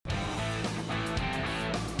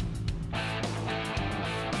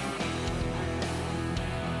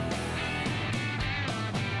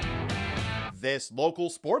This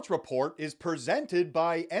local sports report is presented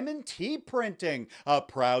by M&T Printing, a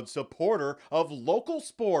proud supporter of local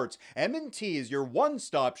sports. M&T is your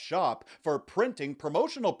one-stop shop for printing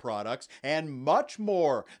promotional products and much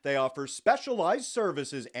more. They offer specialized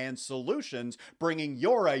services and solutions, bringing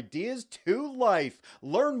your ideas to life.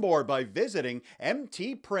 Learn more by visiting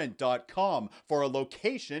mtprint.com for a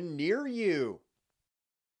location near you.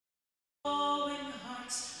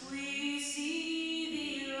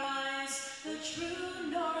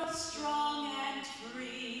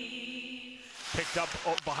 Picked up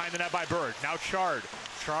behind the net by Bird. Now Chard.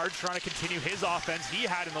 Chard trying to continue his offense he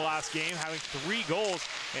had in the last game, having 3 goals,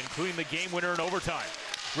 including the game winner in overtime.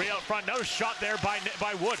 Right out front, another shot there by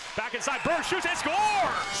Wood. Back inside, Bird shoots and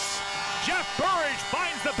scores! Jeff Burridge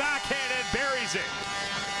finds the backhand and buries it.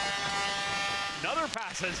 Another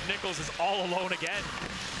pass as Nichols is all alone again.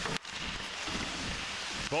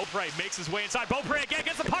 Beaupre makes his way inside. Beaupre again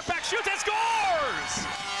gets the puck back, shoots and scores!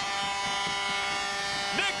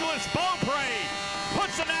 Nicholas Beaupre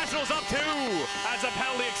puts the Nationals up 2 as the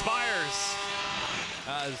penalty expires.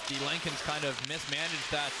 As the Lincolns kind of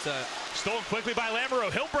mismanaged that. Stolen quickly by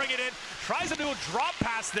Lamoureux. He'll bring it in. Tries to do a drop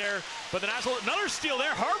pass there, but the Nationals, another steal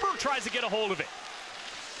there. Harburg tries to get a hold of it.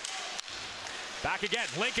 Back again.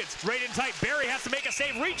 Lincolns right in tight. Barry has to make a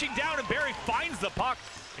save, reaching down, and Barry finds the puck.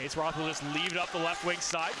 Case Roth will just leave it up the left wing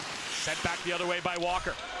side. Sent back the other way by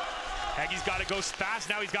Walker. Heggy's got to go fast.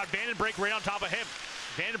 Now he's got Vandenbrink right on top of him.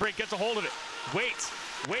 Vandenbrink gets a hold of it. Waits,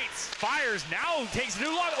 fires, now takes a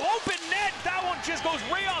new long, open net. That one just goes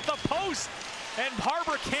right off the post, and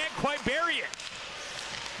Harbour can't quite bury it.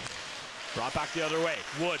 Brought back the other way.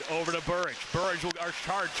 Wood over to Burridge. Burridge will, or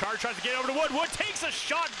Chard tries to get over to Wood. Wood takes a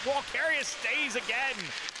shot. Walkarius stays again.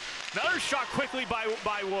 Another shot quickly by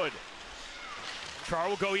Wood. Chard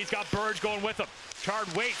will go. He's got Burridge going with him.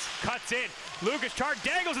 Chard waits, cuts in. Lucas Chard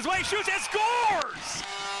dangles his way, shoots and scores!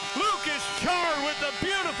 Lucas Chard with the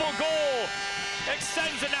beautiful goal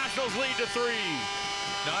extends the Nationals lead to 3.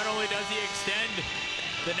 Not only does he extend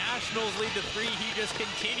the Nationals lead to 3, he just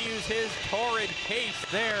continues his torrid pace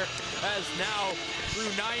there, as now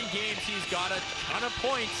through 9 games he's got a ton of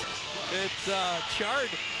points. It's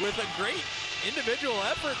Chard with a great individual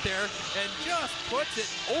effort there and just puts it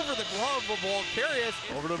over the glove of Walkarius.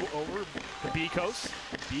 Over to Bekos.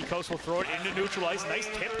 Bekos will throw it into neutral ice. Nice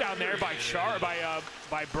tip down there by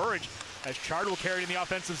by Burridge, as Chard will carry it in the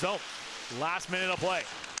offensive zone. Last minute of play.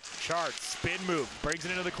 Chard, spin move, brings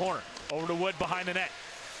it into the corner. Over to Wood behind the net.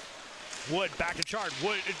 Wood back to Chard.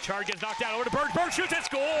 Chard gets knocked down. Over to Burridge. Burridge shoots and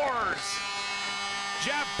scores!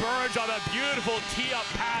 Jeff Burridge on a beautiful tee-up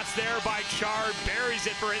pass there by Chard. Buries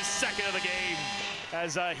it for his 2nd of the game,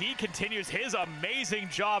 as he continues his amazing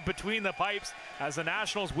job between the pipes as the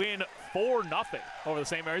Nationals win 4-0 over the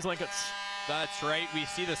St. Mary's Lincolns. That's right, we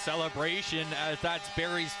see the celebration as that's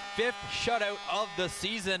Barry's 5th shutout of the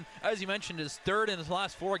season. As you mentioned, his 3rd in his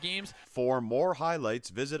last 4 games. For more highlights,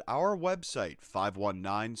 visit our website,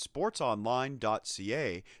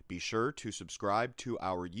 519sportsonline.ca. Be sure to subscribe to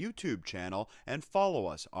our YouTube channel and follow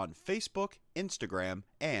us on Facebook, Instagram,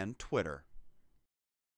 and Twitter.